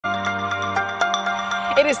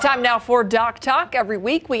It is time now for Doc Talk. Every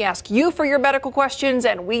week we ask you for your medical questions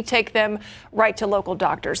and we take them right to local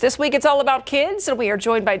doctors. This week it's all about kids, and we are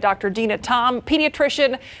joined by Dr. Dina Tom,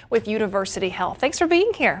 pediatrician with University Health. Thanks for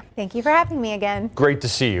being here. Thank you for having me again. Great to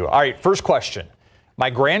see you. All right, first question.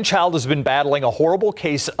 My grandchild has been battling a horrible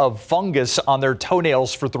case of fungus on their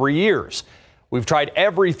toenails for 3 years. We've tried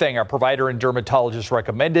everything our provider and dermatologist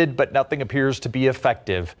recommended, but nothing appears to be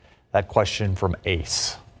effective. That question from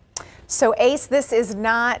Ace. So Ace, this is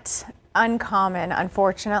not uncommon,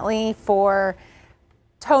 unfortunately, for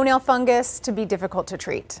toenail fungus to be difficult to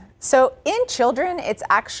treat. So in children, it's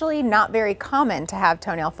actually not very common to have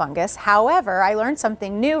toenail fungus. However, I learned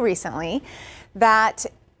something new recently, that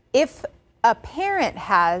if a parent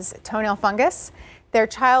has toenail fungus, their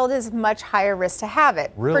child is much higher risk to have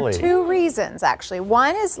it. Really? For two reasons, actually.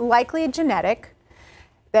 One is likely genetic,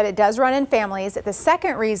 that it does run in families. The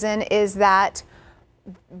second reason is that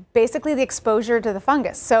basically the exposure to the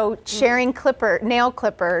fungus. So sharing nail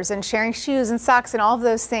clippers and sharing shoes and socks and all of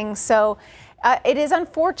those things. So it is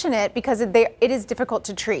unfortunate because it is difficult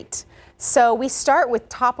to treat. So we start with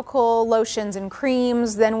topical lotions and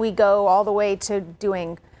creams, then we go all the way to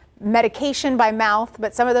doing medication by mouth,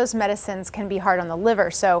 but some of those medicines can be hard on the liver.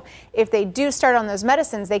 So if they do start on those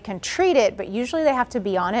medicines, they can treat it, but usually they have to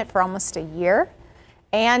be on it for almost a year.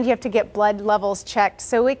 And you have to get blood levels checked.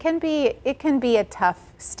 So it can be a tough,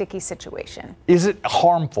 sticky situation. Is it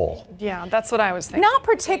harmful? Yeah, that's what I was thinking. Not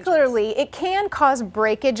particularly. It can cause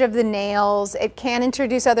breakage of the nails. It can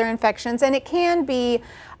introduce other infections, and it can be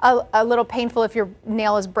a little painful if your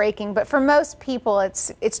nail is breaking. But for most people,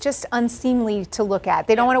 it's just unseemly to look at.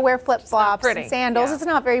 They don't want to wear flip-flops and sandals. Yeah. It's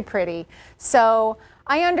not very pretty. So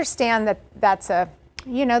I understand that that's a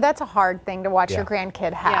hard thing to watch your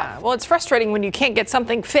grandkid have. Yeah, well, it's frustrating when you can't get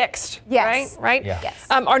something fixed. Yes. Right? Yeah. Yes.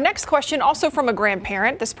 Our next question, also from a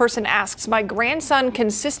grandparent. This person asks, my grandson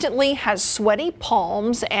consistently has sweaty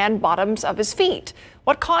palms and bottoms of his feet.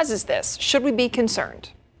 What causes this? Should we be concerned?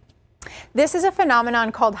 This is a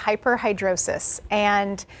phenomenon called hyperhidrosis,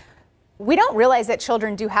 and we don't realize that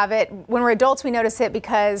children do have it. When we're adults, we notice it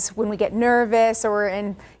because when we get nervous or we're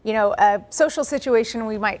in, a social situation,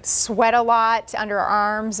 we might sweat a lot under our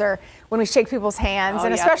arms, or when we shake people's hands,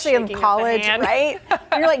 and especially in college, right?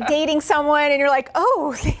 You're like dating someone and you're like,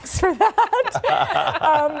 oh, thanks for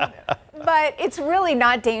that. But it's really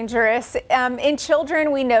not dangerous. In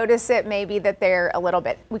children, we notice it maybe that they're a little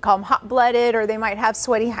bit, we call them hot-blooded, or they might have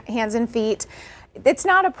sweaty hands and feet. It's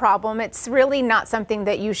not a problem. It's really not something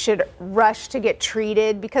that you should rush to get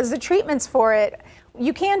treated, because the treatments for it,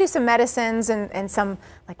 you can do some medicines and some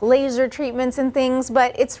like laser treatments and things,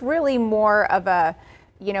 but it's really more of a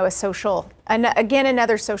social, again,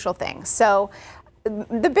 another social thing. So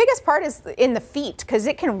the biggest part is in the feet, because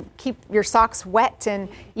it can keep your socks wet, and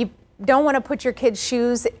you don't want to put your kids'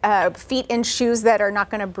 feet in shoes that are not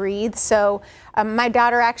going to breathe. So my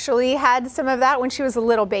daughter actually had some of that when she was a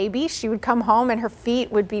little baby. She would come home and her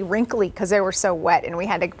feet would be wrinkly because they were so wet, and we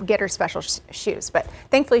had to get her special shoes. But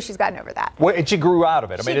thankfully, she's gotten over that. Well, and she grew out of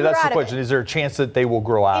it. I mean, that's the question. Is there a chance that they will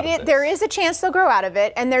grow out of it? There is a chance they'll grow out of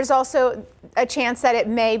it, and there's also a chance that it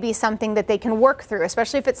may be something that they can work through,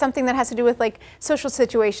 especially if it's something that has to do with like social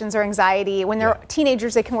situations or anxiety. When they're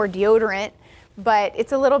teenagers, they can wear deodorant. But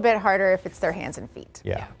it's a little bit harder if it's their hands and feet.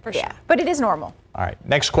 Yeah, for sure. But it is normal. All right.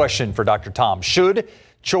 Next question for Dr. Tom. Should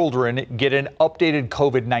children get an updated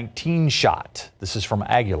COVID-19 shot? This is from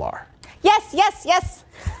Aguilar. Yes, yes, yes.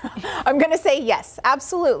 I'm going to say yes,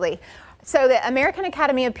 absolutely. So the American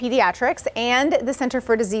Academy of Pediatrics and the Center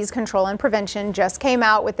for Disease Control and Prevention just came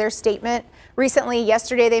out with their statement recently.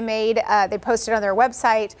 Yesterday they posted on their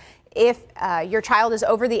website, if your child is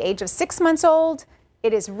over the age of 6 months old,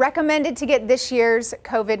 it is recommended to get this year's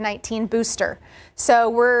COVID-19 booster. So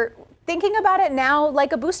we're thinking about it now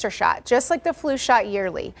like a booster shot, just like the flu shot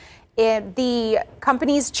yearly. The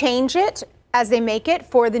companies change it as they make it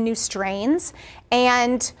for the new strains.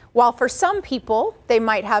 And while for some people, they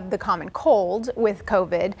might have the common cold with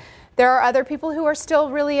COVID, there are other people who are still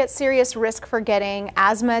really at serious risk for getting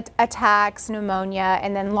asthma attacks, pneumonia,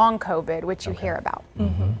 and then long COVID, which you hear about.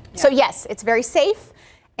 So yes, it's very safe.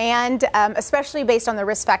 And especially based on the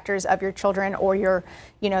risk factors of your children or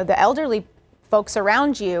the elderly folks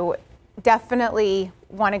around you, definitely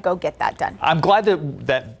want to go get that done. I'm glad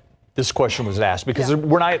that this question was asked, because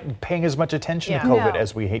we're not paying as much attention to COVID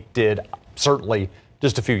as we did certainly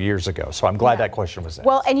just a few years ago. So I'm glad that question was asked.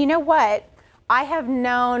 Well, and you know what? I have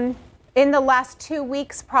known in the last 2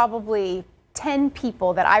 weeks probably 10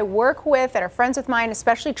 people that I work with that are friends with mine,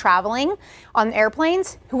 especially traveling on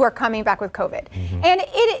airplanes, who are coming back with COVID. And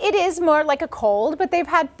it is more like a cold, but they've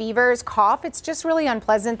had fevers, cough. It's just really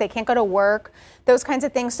unpleasant. They can't go to work, those kinds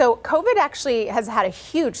of things. So COVID actually has had a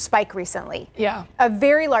huge spike recently. Yeah. A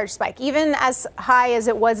very large spike, even as high as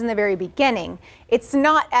it was in the very beginning. It's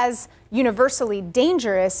not as universally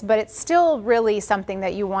dangerous, but it's still really something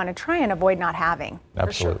that you want to try and avoid not having.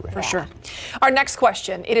 Absolutely. For sure. Our next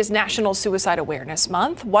question, it is National Suicide Awareness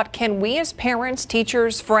Month. What can we as parents,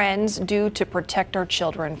 teachers, friends do to protect our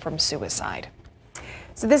children from suicide?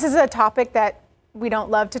 So this is a topic that we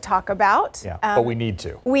don't love to talk about. Yeah, but we need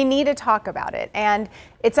to. We need to talk about it. And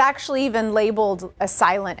it's actually even labeled a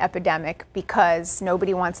silent epidemic because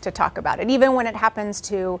nobody wants to talk about it. Even when it happens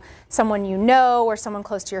to someone you know or someone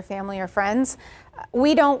close to your family or friends,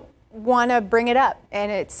 we don't want to bring it up.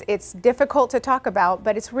 And it's difficult to talk about,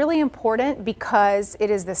 but it's really important because it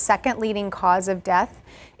is the second leading cause of death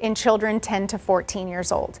in children 10 to 14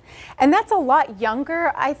 years old. And that's a lot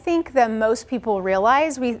younger, I think, than most people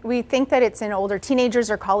realize. We think that it's in older teenagers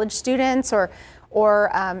or college students or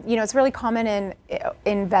you know, it's really common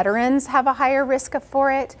in veterans have a higher risk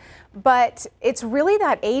for it. But it's really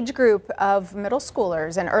that age group of middle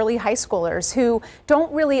schoolers and early high schoolers who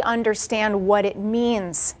don't really understand what it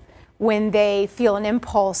means when they feel an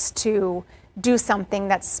impulse to do something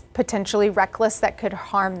that's potentially reckless that could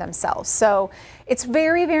harm themselves. So it's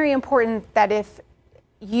very, very important that if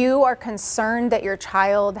you are concerned that your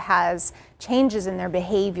child has changes in their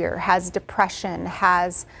behavior, has depression,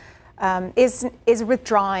 is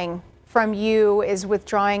withdrawing from you, is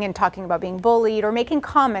withdrawing and talking about being bullied or making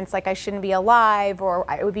comments like I shouldn't be alive or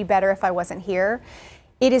it would be better if I wasn't here,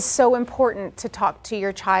 it is so important to talk to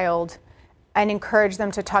your child and encourage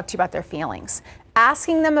them to talk to you about their feelings.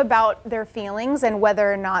 Asking them about their feelings and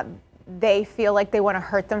whether or not they feel like they want to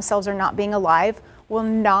hurt themselves or not being alive will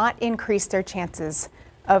not increase their chances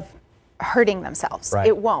of hurting themselves. Right.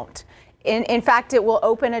 It won't. In fact, it will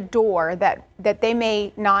open a door that they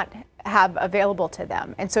may not have available to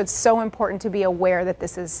them. And so it's so important to be aware that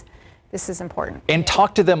this is important. And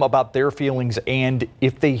talk to them about their feelings and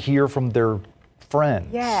if they hear from their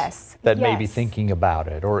friends that may be thinking about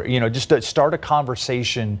it, or you know, just to start a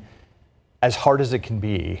conversation as hard as it can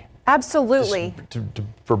be. Absolutely.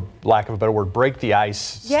 For lack of a better word, break the ice,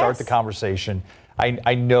 start the conversation.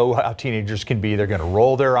 I know how teenagers can be. They're going to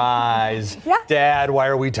roll their eyes. Dad, why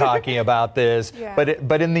are we talking about this?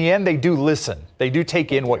 But in the end, they do listen. They do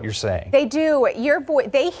take in what you're saying. They do. Your voice.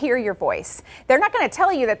 They hear your voice. They're not going to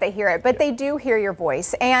tell you that they hear it, but they do hear your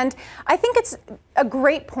voice. And I think it's a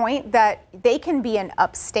great point that they can be an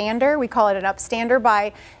upstander. We call it an upstander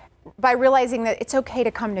by realizing that it's okay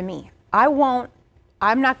to come to me.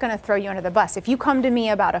 I'm not going to throw you under the bus. If you come to me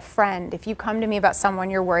about a friend, if you come to me about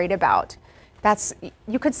someone you're worried about,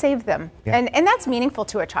 you could save them. And that's meaningful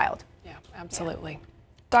to a child. Yeah, absolutely.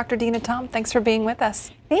 Dr. Dina Tom, thanks for being with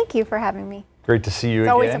us. Thank you for having me. Great to see you again.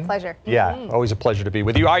 It's always a pleasure. Yeah, always a pleasure to be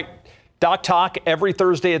with you. All right, Doc Talk every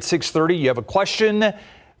Thursday at 6:30. You have a question,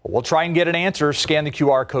 we'll try and get an answer. Scan the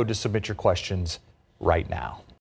QR code to submit your questions right now.